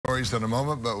stories in a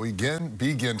moment, but we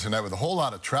begin tonight with a whole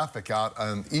lot of traffic out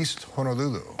on East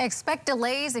Honolulu. Expect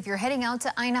delays if you're heading out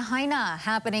to Ainahaina.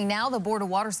 Happening now, the Board of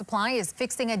Water Supply is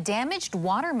fixing a damaged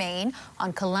water main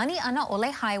on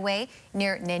Kalanianaole Highway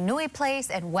near Nenui Place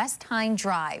and West Hine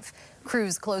Drive.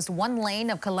 Crews closed one lane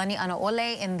of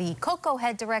Kalanianaole in the Cocoa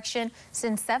Head direction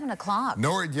since 7 o'clock.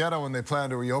 No word yet on when they plan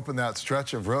to reopen that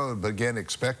stretch of road, but again,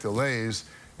 expect delays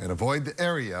and avoid the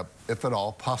area if at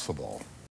all possible.